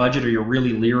tight on a budget or you're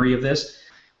really leery of this.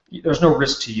 There's no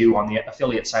risk to you on the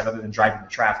affiliate side other than driving the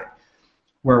traffic.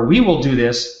 Where we will do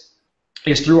this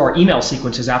is through our email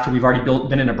sequences. After we've already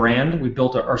been in a brand, we've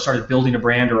built or started building a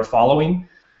brand or a following,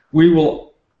 we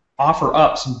will offer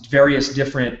up some various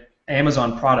different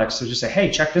Amazon products. So just say, hey,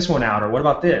 check this one out, or what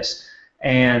about this?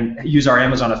 And use our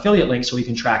Amazon affiliate link so we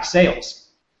can track sales.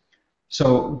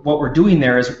 So what we're doing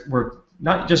there is we're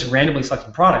not just randomly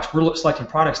selecting products, we're selecting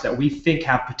products that we think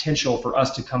have potential for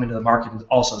us to come into the market and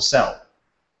also sell.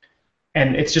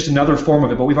 And it's just another form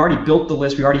of it, but we've already built the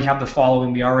list, we already have the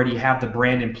following, we already have the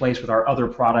brand in place with our other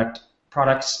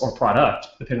products or product,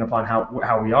 depending upon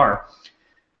how we are.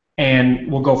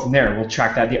 And we'll go from there, we'll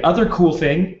track that. The other cool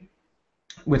thing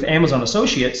with Amazon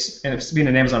Associates, and it's being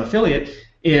an Amazon affiliate,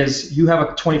 is you have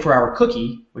a 24-hour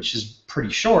cookie, which is pretty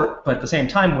short, but at the same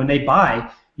time, when they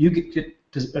buy, you get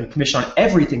a commission on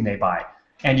everything they buy.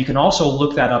 And you can also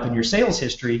look that up in your sales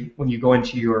history when you go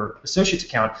into your associates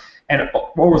account. And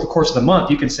over the course of the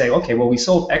month, you can say, okay, well, we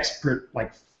sold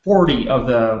like 40 of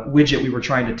the widget we were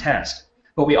trying to test.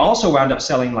 But we also wound up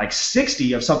selling like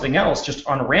 60 of something else just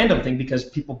on a random thing because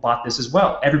people bought this as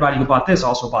well. Everybody who bought this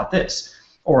also bought this.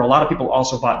 Or a lot of people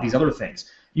also bought these other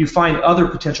things. You find other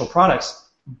potential products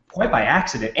quite by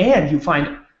accident, and you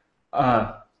find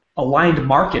aligned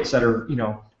markets that are,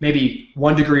 maybe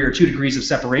 1 degree or 2 degrees of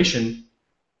separation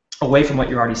away from what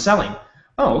you're already selling.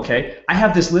 Oh, okay. I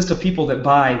have this list of people that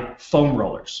buy foam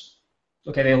rollers.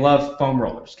 Okay, they love foam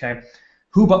rollers. Okay,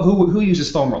 who uses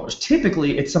foam rollers?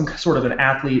 Typically, it's some sort of an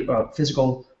athlete,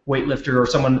 physical weightlifter, or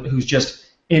someone who's just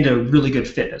into really good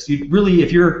fitness.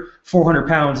 If you're 400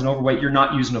 pounds and overweight, you're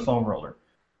not using a foam roller.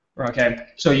 Okay,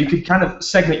 so you could kind of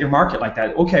segment your market like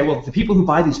that. Okay, well, the people who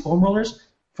buy these foam rollers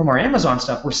from our Amazon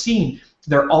stuff, we're seeing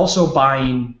they're also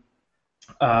buying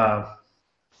paleo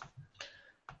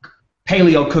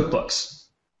cookbooks.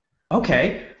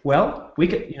 Okay, well, we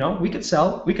could get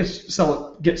some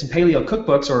paleo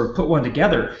cookbooks or put one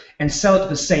together and sell it to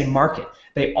the same market.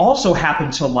 They also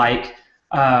happen to like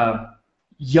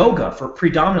yoga. For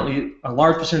predominantly a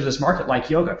large percentage of this market like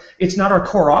yoga. It's not our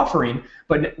core offering,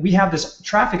 but we have this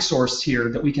traffic source here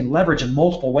that we can leverage in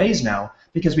multiple ways now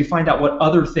because we find out what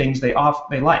other things they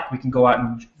like. We can go out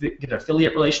and get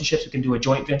affiliate relationships. We can do a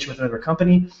joint venture with another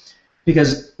company.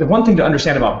 Because the one thing to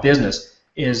understand about business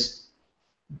is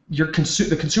the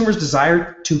consumer's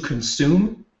desire to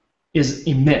consume is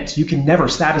immense. You can never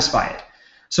satisfy it.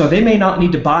 So they may not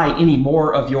need to buy any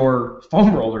more of your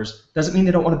foam rollers. Doesn't mean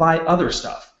they don't want to buy other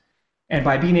stuff. And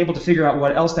by being able to figure out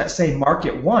what else that same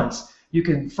market wants, you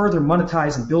can further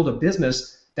monetize and build a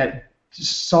business that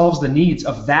solves the needs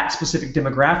of that specific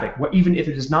demographic. Even if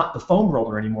it is not the foam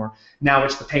roller anymore, now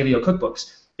it's the paleo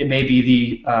cookbooks. It may be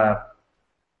the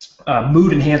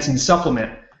mood-enhancing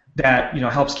supplement that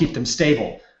helps keep them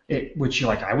stable. Which you're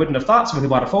like, I wouldn't have thought somebody who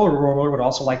bought a foam roller would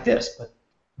also like this, but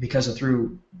because of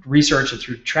through research and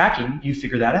through tracking, you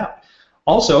figure that out.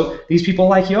 Also, these people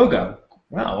like yoga.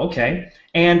 Wow, okay.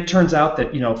 And turns out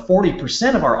that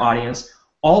 40% of our audience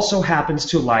also happens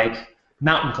to like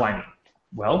mountain climbing.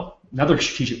 Well, another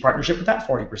strategic partnership with that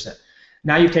 40%.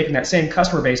 Now you've taken that same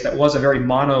customer base that was a very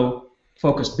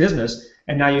mono-focused business,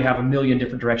 and now you have a million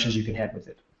different directions you can head with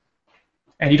it.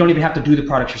 And you don't even have to do the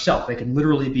products yourself. They can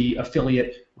literally be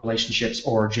affiliate relationships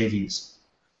or JVs.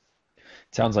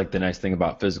 Sounds like the nice thing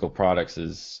about physical products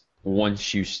is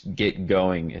once you get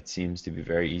going, it seems to be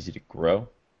very easy to grow.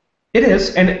 It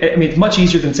is, and I mean, it's much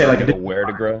easier than say like a where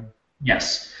to grow.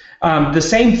 Yes, the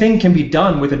same thing can be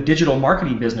done with a digital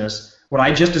marketing business. What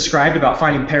I just described about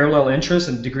finding parallel interests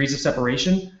and degrees of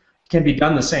separation can be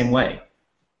done the same way.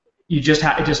 It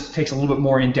just takes a little bit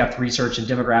more in-depth research and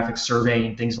demographic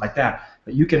surveying, things like that.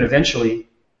 But you can eventually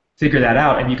figure that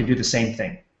out, and you can do the same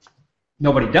thing.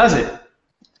 Nobody does it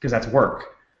because that's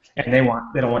work, and no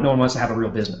one wants to have a real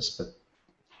business. But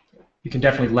you can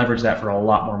definitely leverage that for a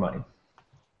lot more money.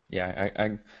 Yeah,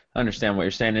 I understand what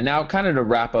you're saying. And now, kind of to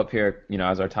wrap up here,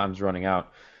 as our time's running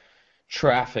out,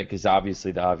 traffic is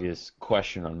obviously the obvious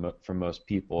question for most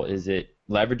people. Is it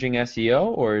leveraging SEO,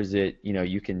 or is it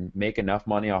you can make enough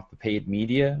money off the paid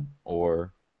media,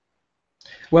 or?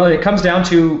 Well, it comes down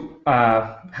to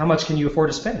how much can you afford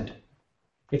to spend.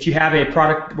 If you have a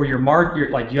product where you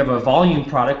have a volume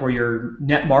product where your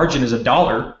net margin is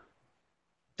 $1,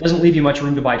 it doesn't leave you much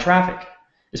room to buy traffic.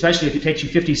 Especially if it takes you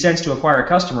 50 cents to acquire a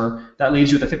customer, that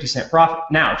leaves you with a 50-cent profit.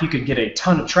 Now, if you could get a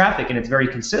ton of traffic and it's very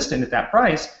consistent at that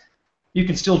price, you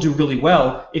can still do really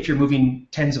well if you're moving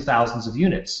tens of thousands of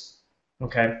units.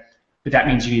 Okay, but that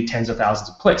means you need tens of thousands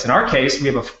of clicks. In our case, we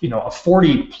have a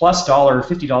 $40+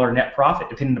 $50 net profit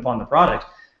depending upon the product.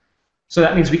 So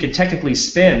that means we can technically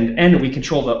spend, and we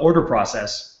control the order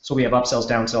process. So we have upsells,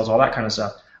 downsells, all that kind of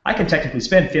stuff. I can technically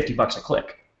spend $50 a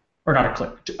click, or not a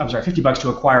click. I'm sorry, $50 to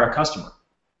acquire a customer.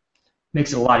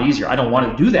 Makes it a lot easier. I don't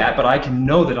want to do that, but I can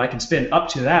know that I can spend up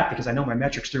to that because I know my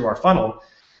metrics through our funnel.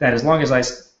 That as long as I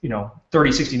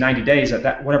 30, 60, 90 days at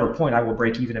that whatever point, I will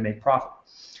break even and make profit.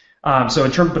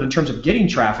 In terms of getting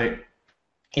traffic,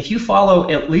 if you follow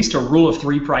at least a rule of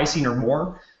 3 pricing or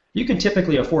more, you can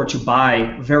typically afford to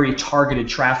buy very targeted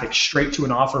traffic straight to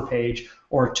an offer page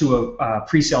or to a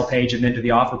pre-sale page and then to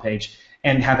the offer page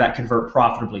and have that convert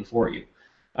profitably for you.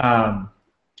 So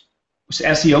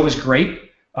SEO is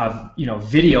great.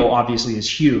 Video obviously is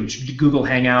huge. Google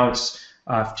Hangouts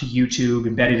to YouTube,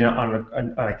 embedded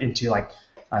into like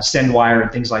SendWire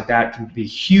and things like that can be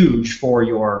huge for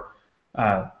your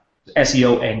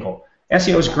SEO angle.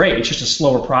 SEO is great. It's just a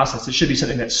slower process. It should be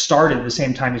something that started at the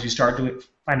same time as you start to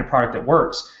find a product that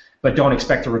works, but don't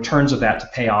expect the returns of that to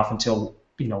pay off until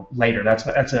later.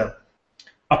 That's a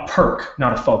perk,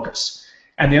 not a focus.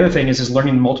 And the other thing is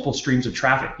learning multiple streams of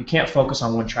traffic. You can't focus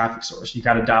on one traffic source. You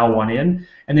got to dial one in,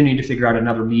 and then you need to figure out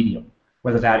another medium,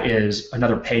 whether that is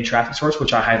another paid traffic source,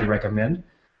 which I highly recommend,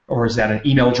 or is that an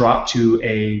email drop to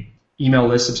a email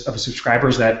list of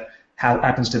subscribers that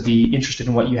happens to be interested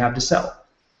in what you have to sell.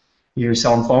 You're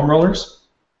selling foam rollers?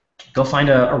 Go find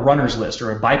a runner's list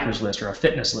or a biker's list or a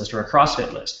fitness list or a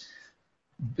CrossFit list.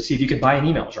 See if you can buy an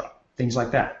email drop, things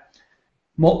like that.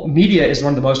 Media is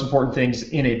one of the most important things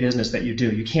in a business that you do.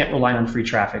 You can't rely on free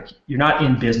traffic. You're not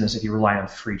in business if you rely on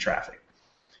free traffic.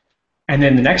 And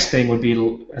then the next thing would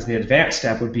be, as the advanced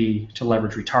step, would be to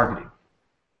leverage retargeting.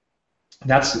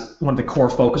 That's one of the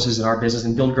core focuses in our business.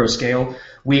 In BuildGrowScale,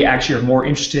 we actually are more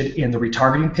interested in the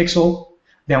retargeting pixel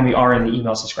than we are in the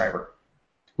email subscriber,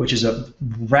 which is a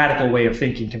radical way of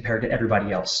thinking compared to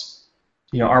everybody else.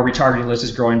 Our retargeting list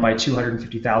is growing by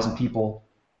 250,000 people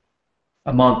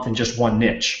a month in just one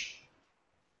niche.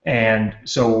 And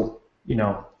so,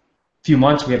 a few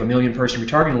months we have a 1 million person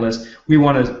retargeting list. We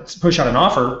want to push out an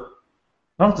offer.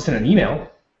 I don't have to send an email.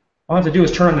 All I have to do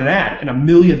is turn on an ad, and 1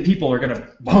 million people are going to,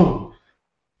 boom,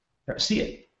 see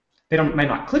it. They might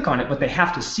not click on it, but they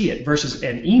have to see it, versus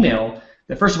an email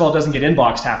that, first of all, doesn't get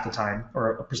inboxed half the time,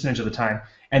 or a percentage of the time,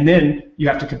 and then you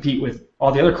have to compete with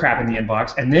all the other crap in the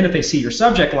inbox, and then if they see your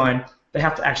subject line, they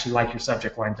have to actually like your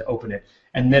subject line to open it,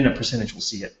 and then a percentage will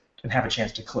see it and have a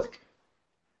chance to click.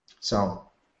 So,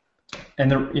 and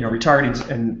the retargeting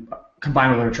and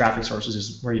combined with other traffic sources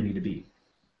is where you need to be.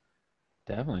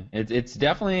 Definitely, it's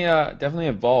definitely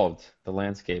evolved the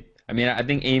landscape. I mean, I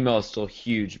think email is still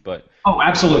huge, but Oh, what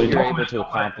absolutely. you're able to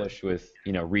accomplish with,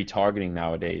 retargeting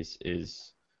nowadays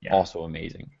is Yeah. also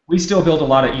amazing. We still build a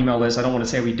lot of email lists. I don't want to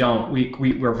say we don't.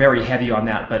 We're very heavy on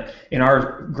that. But in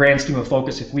our grand scheme of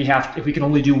focus, if we can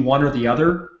only do one or the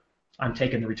other, I'm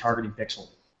taking the retargeting pixel.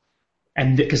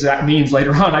 And because that means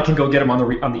later on I can go get them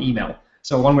on the email.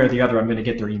 So one way or the other, I'm going to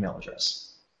get their email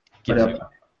address. Gives On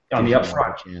the you more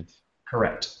upfront, chance.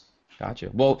 correct.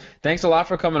 Gotcha. Well, thanks a lot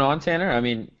for coming on, Tanner. I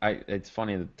mean, it's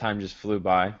funny, the time just flew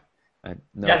by. Yeah,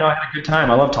 no, I had a good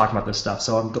time. I love talking about this stuff,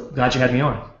 so I'm glad you had me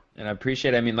on. And I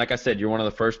appreciate it. I mean, like I said, you're one of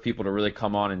the first people to really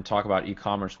come on and talk about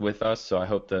e-commerce with us, so I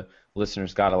hope the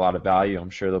listeners got a lot of value. I'm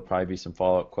sure there'll probably be some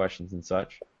follow-up questions and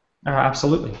such.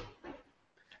 Absolutely.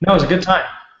 No, it was a good time.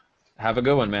 Have a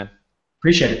good one, man.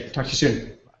 Appreciate it. Talk to you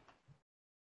soon.